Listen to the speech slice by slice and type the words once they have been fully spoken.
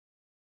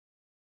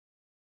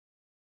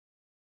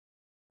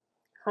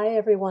Hi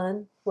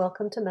everyone,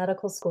 welcome to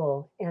medical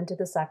school and to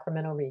the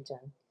Sacramento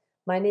region.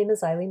 My name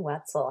is Eileen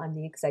Wetzel. I'm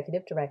the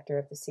Executive Director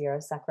of the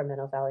Sierra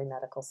Sacramento Valley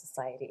Medical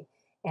Society,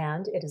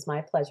 and it is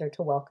my pleasure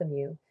to welcome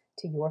you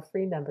to your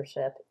free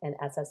membership in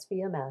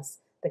SSVMS,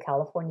 the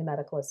California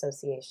Medical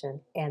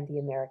Association, and the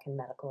American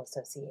Medical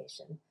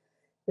Association.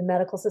 The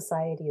Medical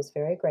Society is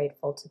very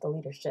grateful to the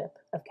leadership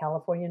of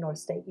California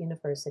Northstate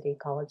University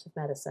College of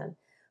Medicine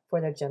for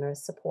their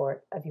generous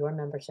support of your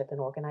membership in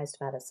organized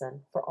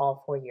medicine for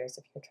all 4 years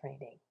of your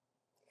training.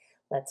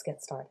 Let's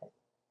get started.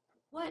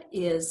 What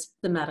is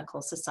the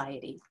Medical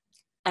Society?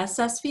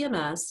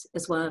 SSVMS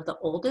is one of the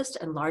oldest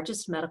and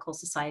largest medical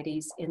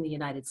societies in the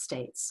United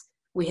States.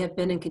 We have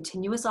been in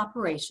continuous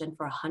operation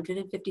for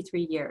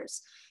 153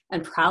 years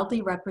and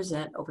proudly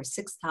represent over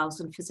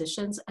 6,000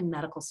 physicians and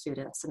medical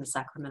students in the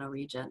Sacramento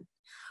region.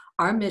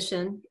 Our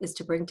mission is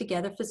to bring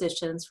together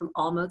physicians from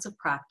all modes of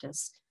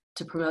practice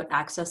to promote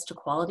access to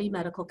quality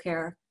medical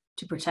care,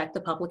 to protect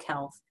the public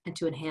health, and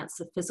to enhance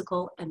the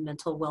physical and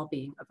mental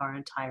well-being of our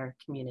entire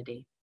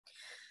community.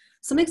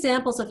 Some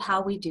examples of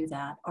how we do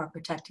that are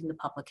protecting the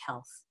public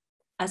health.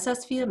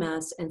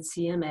 SSVMS and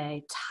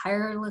CMA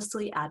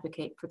tirelessly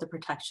advocate for the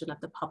protection of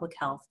the public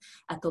health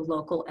at the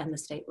local and the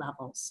state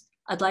levels.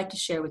 I'd like to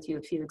share with you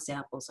a few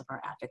examples of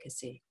our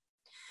advocacy.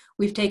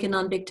 We've taken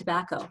on big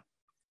tobacco.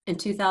 In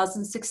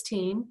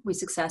 2016, we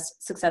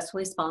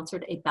successfully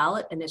sponsored a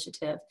ballot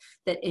initiative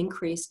that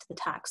increased the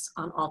tax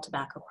on all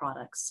tobacco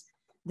products.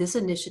 This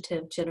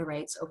initiative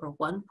generates over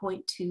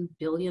 $1.2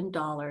 billion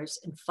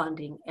in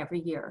funding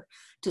every year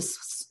to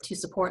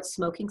support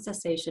smoking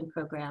cessation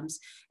programs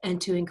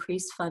and to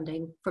increase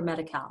funding for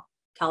Medi-Cal,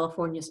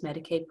 California's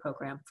Medicaid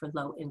program for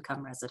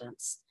low-income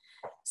residents.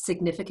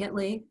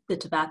 Significantly, the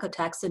tobacco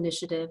tax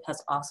initiative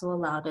has also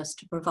allowed us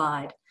to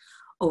provide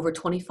over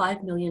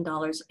 $25 million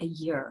a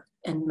year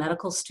in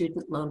medical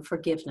student loan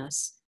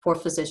forgiveness for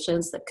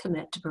physicians that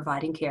commit to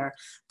providing care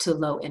to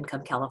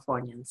low-income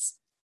Californians.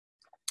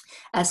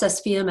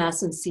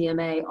 SSVMS and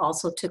CMA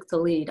also took the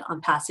lead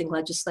on passing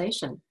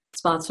legislation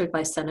sponsored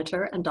by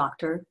Senator and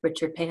Dr.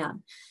 Richard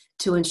Pan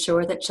to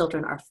ensure that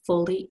children are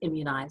fully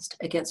immunized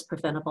against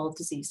preventable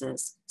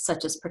diseases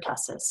such as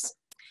pertussis.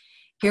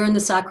 Here in the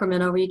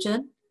Sacramento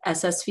region,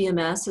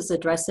 SSVMS is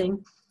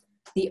addressing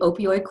the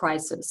opioid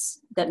crisis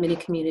that many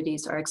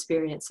communities are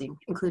experiencing,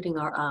 including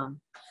our own,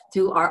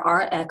 through our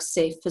RX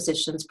Safe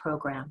Physicians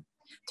program.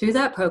 Through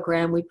that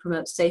program, we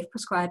promote safe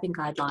prescribing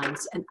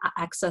guidelines and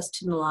access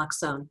to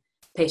naloxone,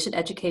 patient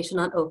education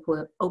on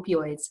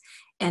opioids,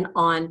 and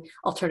on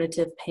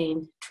alternative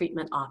pain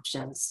treatment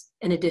options,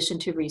 in addition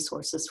to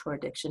resources for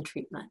addiction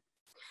treatment.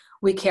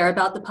 We care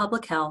about the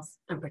public health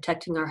and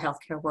protecting our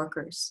healthcare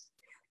workers.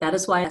 That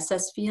is why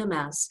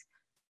SSVMS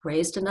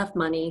raised enough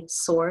money,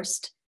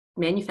 sourced,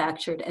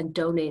 manufactured, and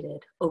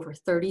donated over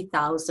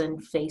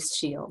 30,000 face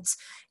shields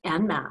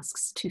and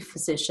masks to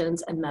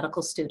physicians and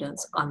medical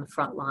students on the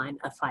front line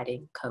of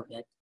fighting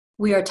COVID.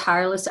 We are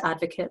tireless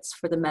advocates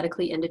for the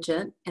medically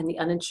indigent and the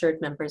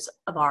uninsured members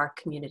of our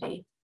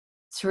community.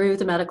 Through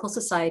the Medical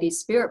Society's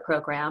Spirit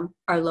program,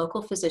 our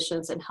local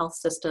physicians and health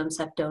systems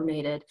have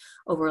donated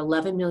over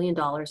 $11 million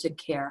in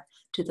care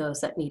to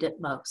those that need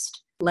it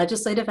most.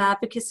 Legislative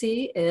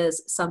advocacy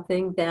is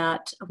something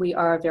that we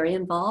are very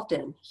involved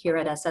in here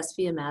at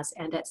SSVMS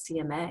and at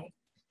CMA.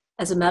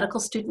 As a medical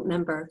student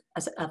member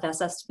of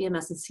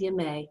SSVMS and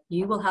CMA,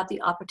 you will have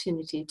the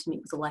opportunity to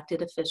meet with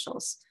elected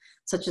officials,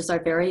 such as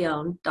our very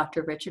own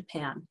Dr. Richard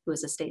Pan, who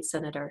is a state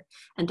senator,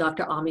 and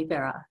Dr. Ami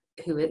Bera,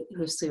 who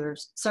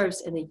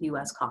serves in the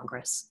U.S.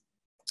 Congress.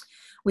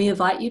 We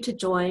invite you to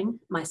join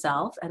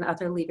myself and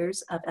other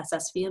leaders of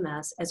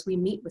SSVMS as we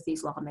meet with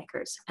these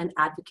lawmakers and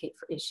advocate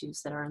for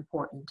issues that are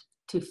important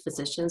to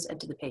physicians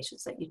and to the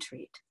patients that you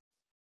treat.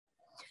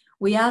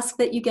 We ask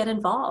that you get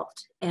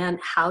involved, and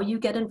how you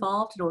get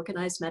involved in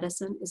organized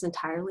medicine is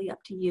entirely up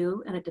to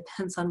you, and it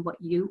depends on what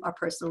you are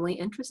personally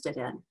interested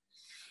in.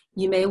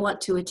 You may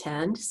want to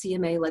attend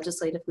CMA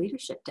Legislative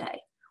Leadership Day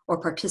or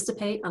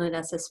participate on an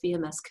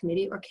SSVMS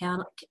committee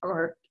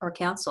or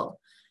council.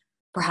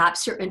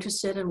 Perhaps you're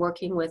interested in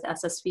working with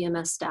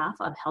SSVMS staff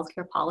on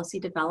healthcare policy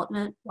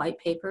development, white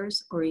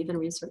papers, or even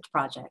research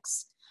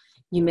projects.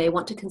 You may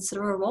want to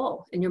consider a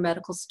role in your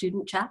medical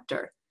student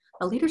chapter,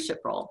 a leadership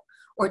role,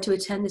 or to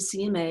attend the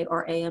CMA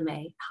or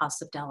AMA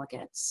House of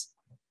Delegates.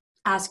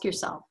 Ask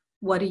yourself,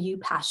 what are you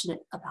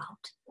passionate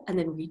about? And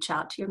then reach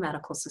out to your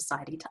medical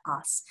society, to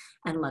us,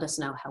 and let us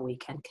know how we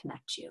can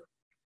connect you.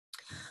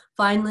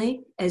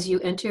 Finally, as you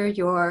enter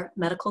your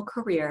medical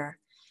career,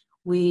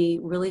 we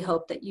really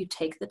hope that you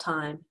take the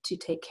time to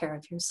take care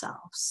of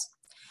yourselves.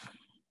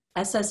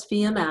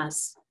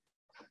 SSVMS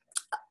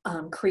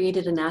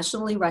created a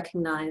nationally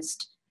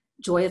recognized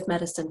Joy of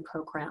Medicine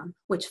program,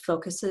 which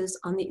focuses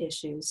on the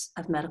issues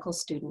of medical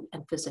student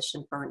and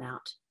physician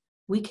burnout.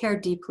 We care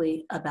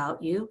deeply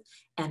about you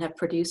and have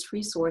produced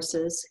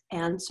resources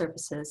and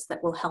services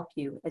that will help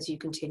you as you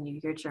continue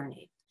your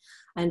journey.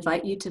 I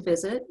invite you to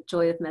visit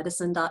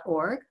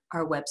joyofmedicine.org,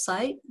 our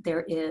website.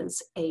 There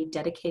is a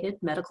dedicated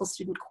medical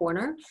student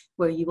corner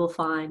where you will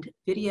find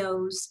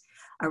videos,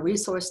 our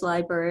resource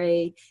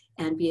library,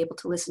 and be able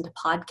to listen to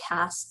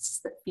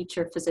podcasts that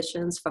feature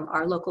physicians from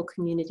our local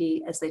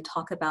community as they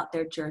talk about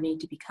their journey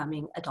to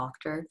becoming a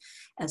doctor,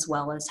 as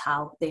well as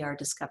how they are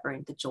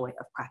discovering the joy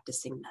of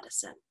practicing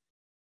medicine.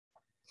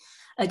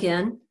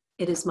 Again,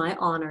 it is my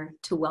honor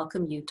to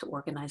welcome you to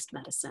Organized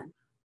Medicine.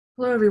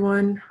 Hello,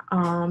 everyone.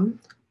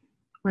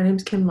 My name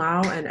is Kim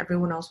Lau, and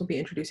everyone else will be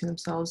introducing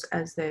themselves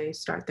as they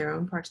start their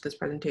own parts of this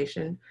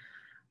presentation.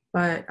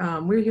 But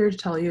we're here to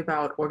tell you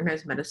about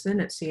organized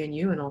medicine at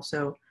CNU and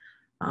also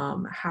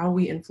how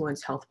we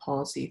influence health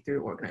policy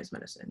through organized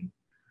medicine.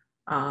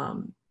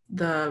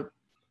 The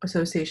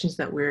associations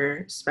that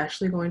we're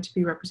especially going to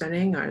be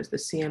representing are the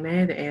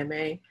CMA, the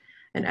AMA,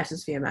 and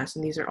SSVMS,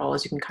 and these are all,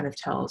 as you can kind of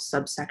tell,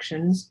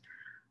 subsections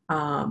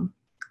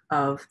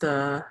of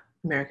the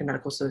American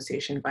Medical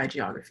Association by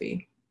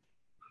geography.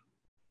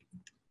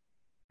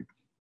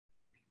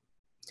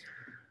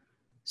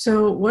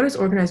 So what is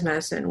organized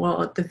medicine?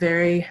 Well, at the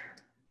very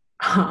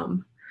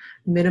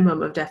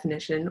minimum of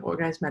definition,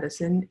 organized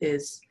medicine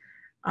is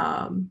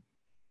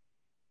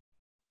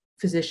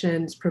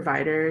physicians,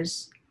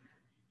 providers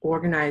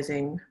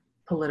organizing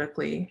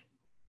politically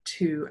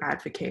to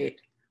advocate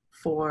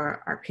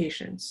for our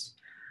patients.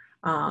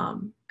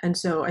 And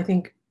so I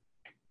think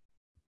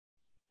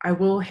I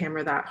will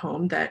hammer that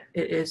home that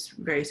it is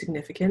very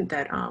significant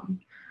that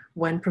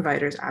when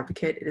providers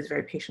advocate, it is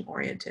very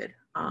patient-oriented.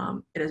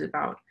 It is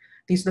about,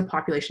 these are the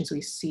populations we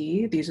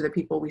see, these are the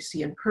people we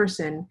see in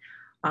person,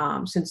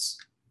 since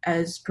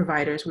as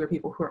providers, we're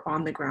people who are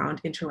on the ground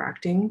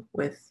interacting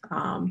with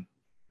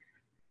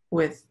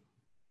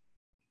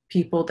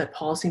people that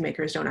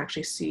policymakers don't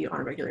actually see on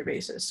a regular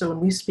basis. So when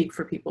we speak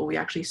for people, we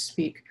actually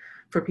speak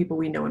for people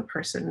we know in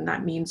person, and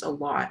that means a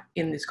lot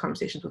in these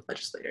conversations with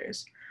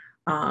legislators.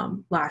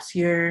 Last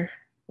year,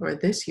 or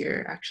this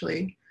year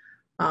actually,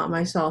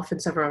 myself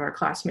and several of our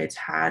classmates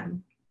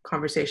had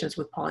conversations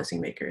with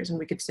policymakers, and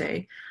we could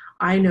say,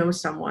 I know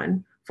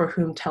someone for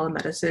whom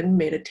telemedicine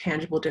made a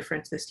tangible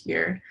difference this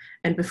year,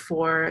 and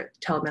before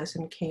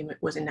telemedicine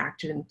was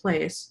enacted in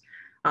place,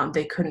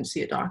 they couldn't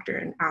see a doctor,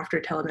 and after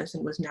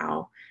telemedicine was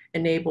now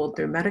enabled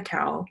through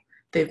Medi-Cal,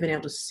 they've been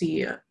able to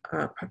see a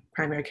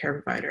primary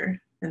care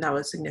provider, and that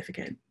was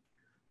significant.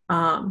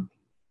 But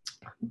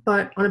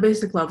on a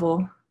basic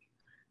level,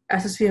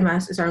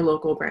 SSVMS is our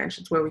local branch.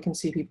 It's where we can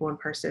see people in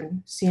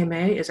person.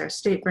 CMA is our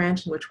state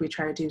branch in which we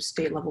try to do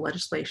state level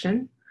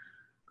legislation.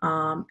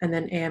 And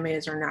then AMA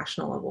is our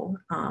national level.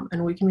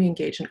 And we can be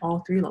engaged in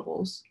all three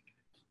levels.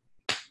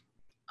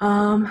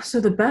 So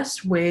the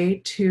best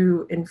way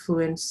to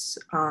influence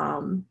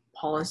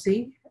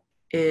policy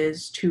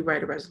is to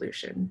write a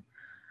resolution.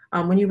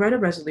 When you write a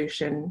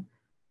resolution,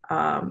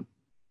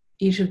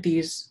 each of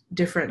these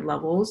different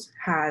levels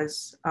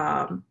has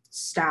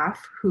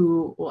staff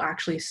who will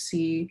actually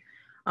see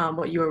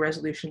what your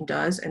resolution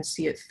does and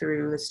see it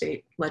through the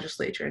state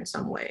legislature in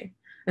some way.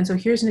 And so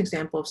here's an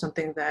example of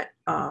something that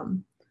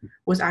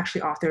was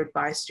actually authored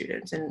by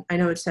students. And I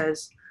know it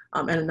says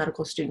in a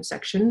medical student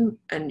section,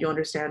 and you'll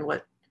understand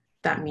what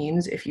that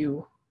means if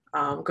you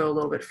go a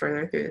little bit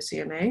further through the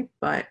CMA,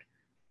 but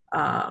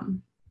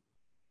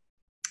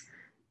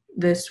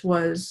this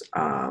was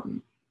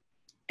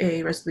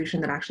a resolution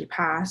that actually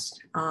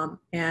passed,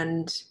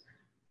 and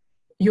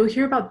you'll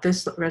hear about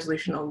this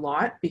resolution a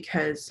lot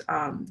because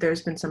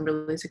there's been some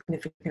really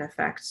significant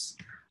effects,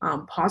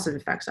 positive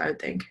effects, I would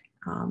think,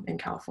 in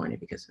California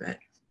because of it.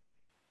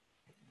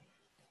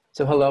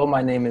 So hello,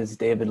 my name is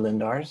David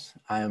Lindars.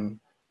 I'm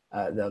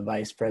the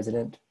Vice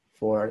President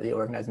for the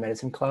Organized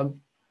Medicine Club.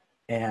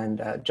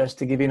 And just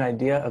to give you an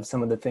idea of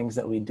some of the things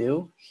that we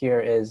do, here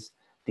is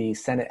the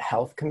Senate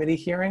Health Committee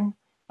hearing,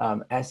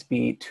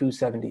 SB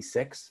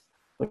 276,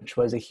 which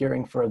was a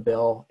hearing for a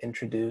bill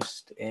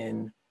introduced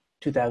in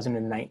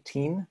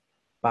 2019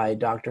 by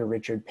Dr.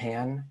 Richard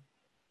Pan,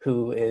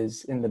 who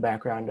is in the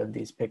background of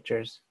these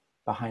pictures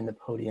behind the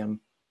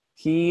podium.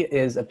 He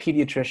is a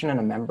pediatrician and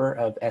a member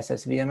of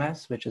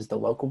SSVMS, which is the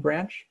local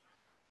branch,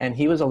 and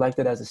he was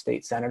elected as a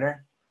state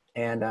senator.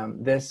 And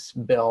this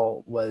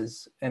bill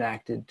was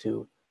enacted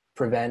to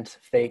prevent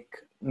fake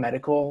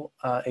medical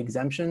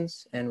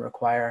exemptions and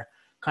require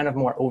kind of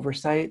more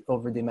oversight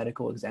over the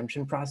medical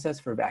exemption process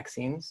for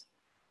vaccines.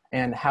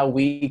 And how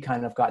we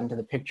kind of got into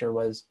the picture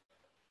was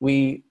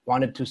we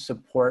wanted to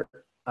support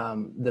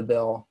the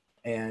bill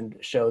and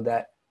show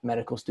that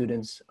medical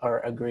students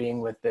are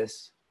agreeing with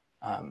this,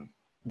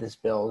 this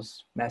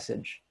bill's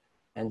message.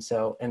 And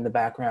so in the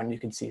background, you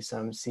can see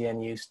some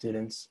CNU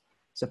students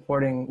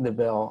supporting the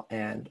bill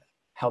and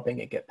helping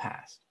it get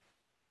passed.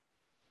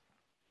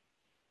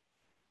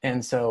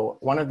 And so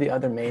one of the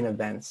other main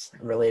events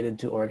related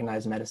to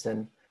organized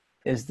medicine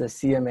is the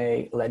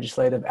CMA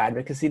Legislative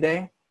Advocacy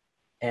Day.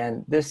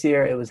 And this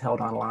year it was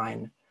held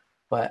online,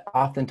 but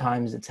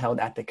oftentimes it's held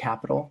at the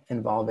Capitol,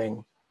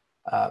 involving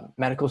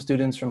medical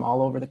students from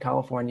all over the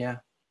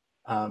California,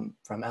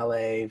 from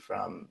LA,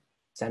 from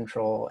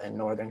Central and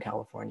Northern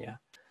California.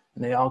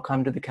 And they all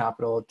come to the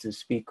Capitol to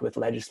speak with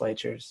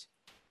legislatures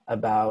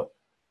about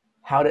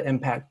how to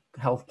impact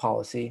health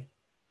policy.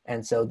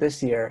 And so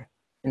this year,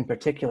 In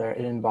particular,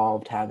 it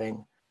involved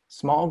having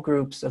small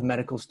groups of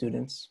medical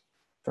students,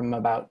 from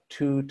about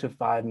 2 to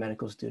 5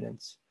 medical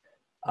students,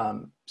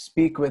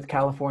 speak with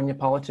California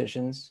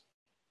politicians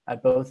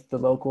at both the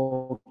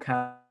local,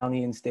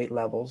 county, and state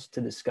levels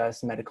to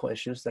discuss medical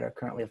issues that are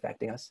currently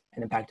affecting us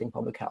and impacting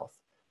public health.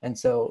 And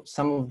so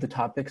some of the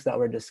topics that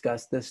were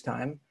discussed this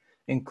time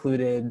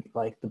included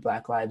like the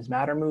Black Lives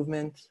Matter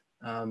movement,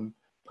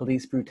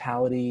 police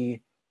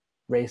brutality,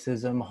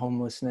 racism,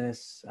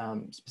 homelessness,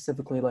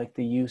 specifically like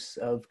the use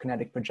of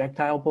kinetic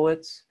projectile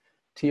bullets,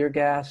 tear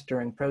gas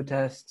during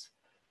protests,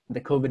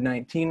 the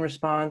COVID-19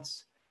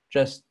 response,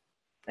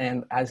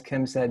 and as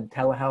Kim said,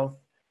 telehealth.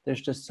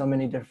 There's just so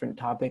many different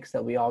topics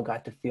that we all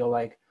got to feel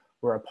like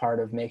we're a part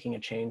of making a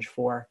change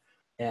for.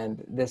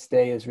 And this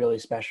day is really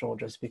special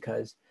just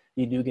because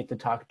you do get to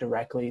talk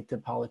directly to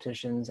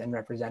politicians and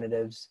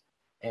representatives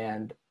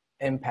and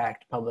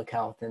impact public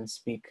health and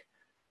speak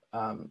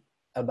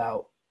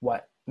about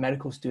what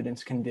medical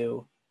students can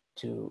do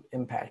to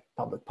impact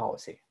public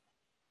policy.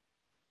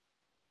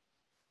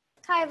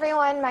 Hi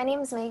everyone, my name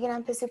is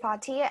Megan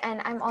Pisupati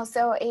and I'm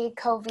also a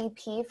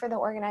co-VP for the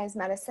Organized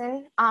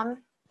Medicine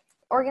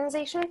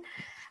organization.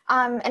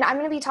 And I'm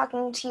going to be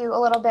talking to you a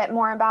little bit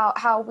more about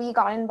how we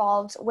got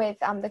involved with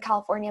the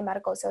California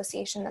Medical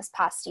Association this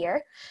past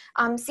year.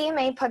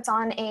 CMA puts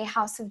on a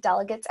House of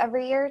Delegates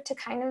every year to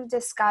kind of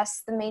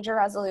discuss the major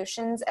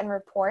resolutions and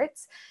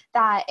reports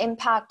that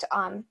impact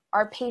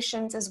our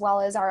patients as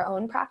well as our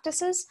own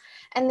practices.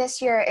 And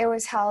this year it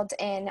was held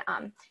in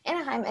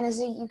Anaheim, and as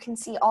you can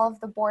see, all of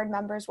the board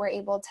members were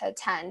able to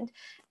attend.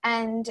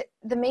 And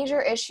the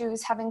major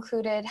issues have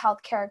included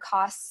healthcare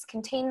costs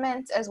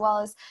containment, as well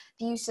as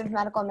the use of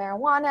medical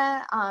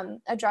marijuana,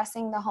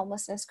 addressing the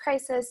homelessness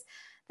crisis,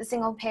 the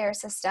single payer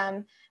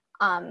system,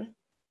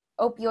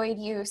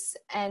 opioid use,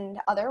 and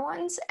other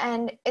ones.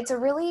 And it's a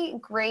really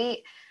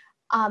great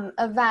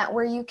event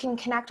where you can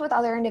connect with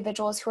other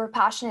individuals who are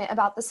passionate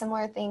about the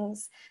similar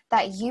things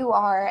that you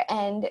are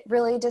and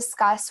really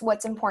discuss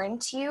what's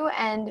important to you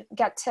and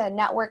get to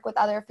network with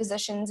other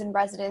physicians and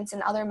residents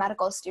and other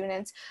medical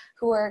students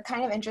who are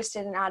kind of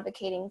interested in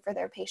advocating for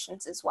their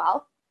patients as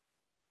well.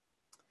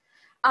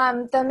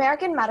 The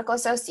American Medical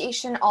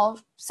Association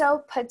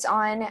also puts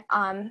on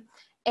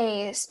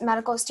a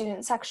medical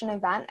student section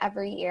event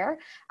every year.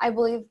 I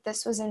believe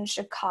this was in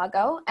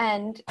Chicago,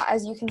 and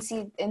as you can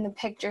see in the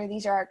picture,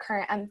 these are our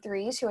current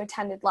M3s who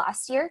attended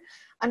last year.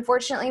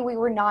 Unfortunately, we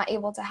were not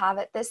able to have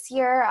it this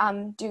year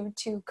due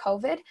to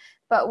COVID,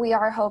 but we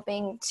are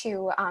hoping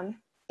to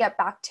get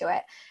back to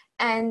it.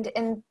 And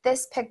in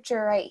this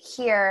picture right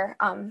here,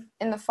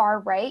 in the far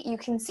right, you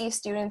can see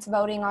students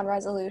voting on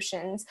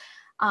resolutions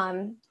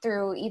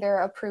through either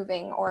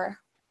approving or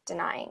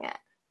denying it.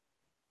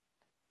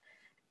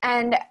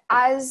 And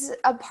as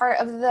a part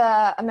of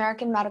the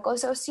American Medical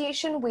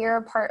Association, we are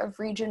a part of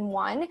Region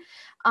 1,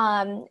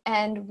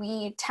 and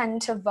we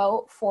tend to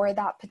vote for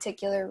that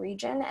particular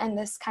region. And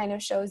this kind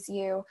of shows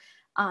you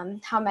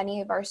how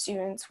many of our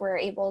students were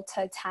able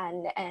to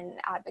attend and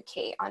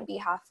advocate on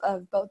behalf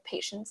of both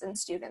patients and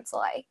students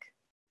alike.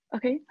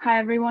 Okay, hi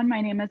everyone, my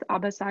name is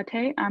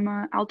Abasate. I'm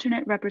an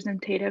alternate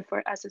representative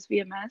for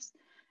SSVMS.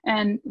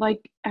 And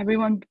like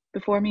everyone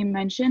before me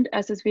mentioned,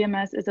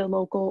 SSVMS is a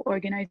local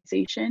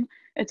organization.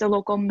 It's a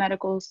local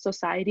medical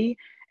society,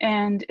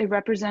 and it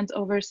represents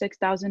over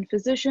 6,000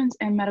 physicians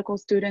and medical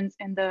students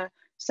in the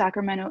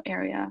Sacramento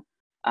area.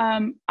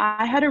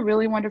 I had a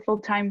really wonderful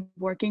time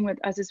working with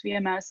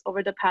SSVMS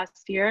over the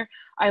past year.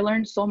 I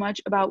learned so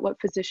much about what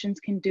physicians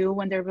can do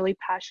when they're really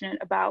passionate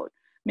about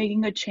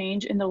making a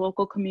change in the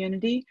local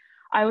community.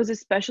 I was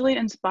especially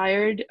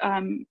inspired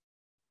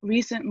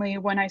recently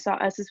when I saw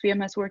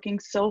SSVMS working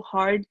so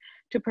hard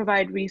to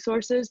provide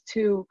resources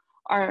to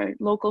our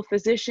local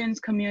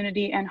physicians,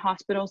 community, and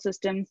hospital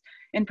systems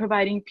in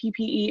providing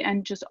PPE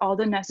and just all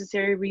the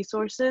necessary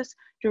resources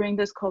during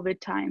this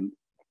COVID time.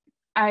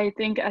 I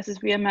think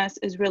SSVMS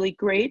is really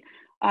great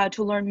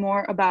to learn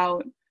more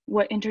about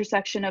what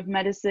intersection of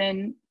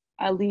medicine,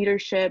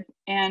 leadership,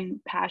 and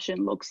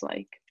passion looks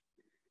like.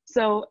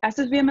 So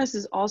SSVMS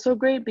is also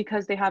great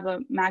because they have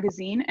a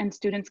magazine and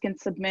students can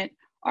submit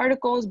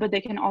articles, but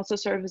they can also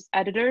serve as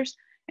editors.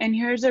 And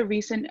here's a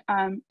recent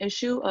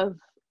issue of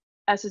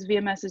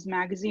SSVMS's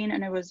magazine,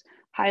 and it was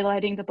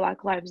highlighting the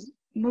Black Lives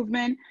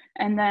Movement.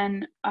 And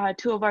then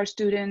two of our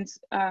students,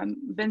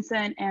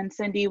 Vincent and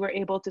Cindy, were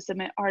able to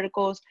submit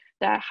articles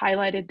that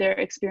highlighted their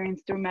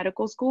experience through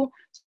medical school.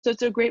 So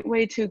it's a great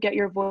way to get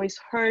your voice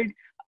heard,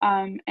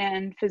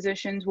 and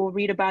physicians will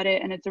read about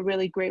it, and it's a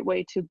really great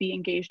way to be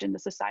engaged in the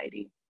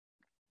society.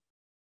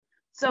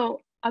 So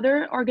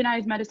other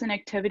organized medicine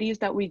activities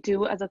that we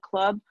do as a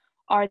club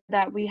are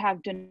that we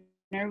have dinner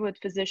with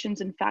physicians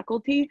and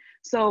faculty.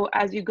 So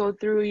as you go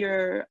through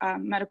your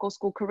medical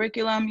school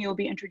curriculum, you'll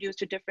be introduced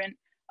to different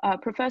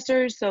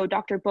professors. So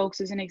Dr. Boakes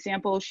is an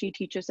example. She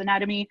teaches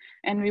anatomy,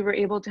 and we were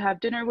able to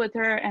have dinner with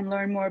her and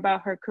learn more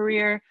about her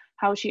career,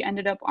 how she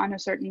ended up on a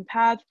certain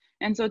path.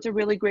 And so it's a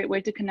really great way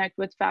to connect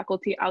with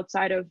faculty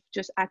outside of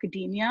just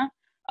academia.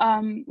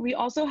 We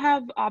also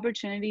have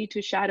opportunity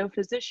to shadow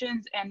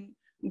physicians and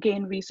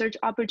gain research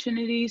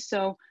opportunities.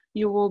 So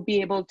you will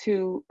be able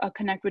to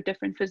connect with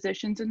different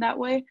physicians in that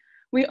way.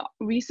 We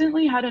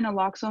recently had an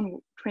naloxone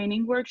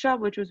training workshop,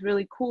 which was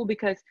really cool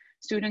because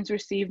students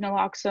receive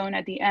naloxone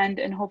at the end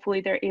and hopefully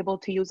they're able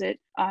to use it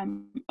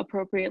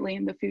appropriately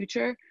in the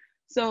future.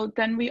 So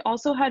then we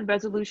also had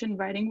resolution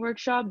writing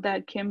workshop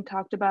that Kim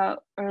talked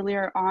about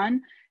earlier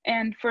on.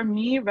 And for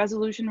me,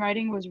 resolution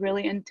writing was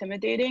really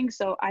intimidating.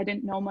 So I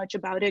didn't know much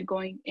about it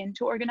going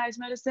into organized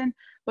medicine,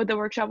 but the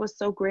workshop was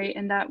so great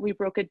in that we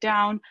broke it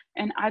down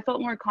and I felt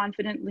more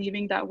confident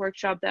leaving that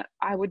workshop that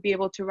I would be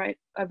able to write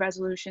a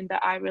resolution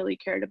that I really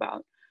cared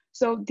about.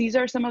 So these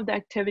are some of the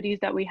activities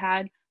that we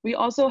had. We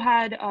also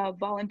had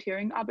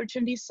volunteering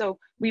opportunities. So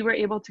we were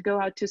able to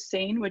go out to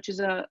SANE, which is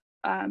a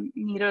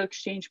needle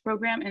exchange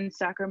program in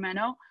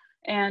Sacramento.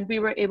 And we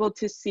were able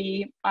to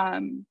see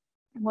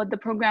what the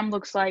program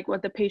looks like,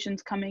 what the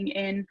patients coming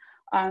in,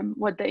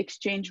 what the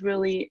exchange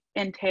really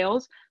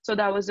entails. So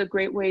that was a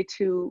great way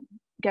to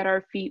get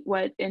our feet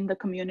wet in the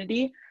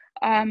community.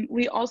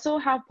 We also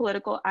have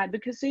political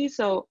advocacy.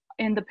 So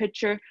in the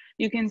picture,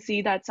 you can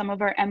see that some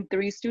of our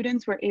M3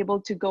 students were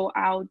able to go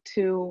out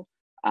to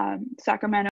Sacramento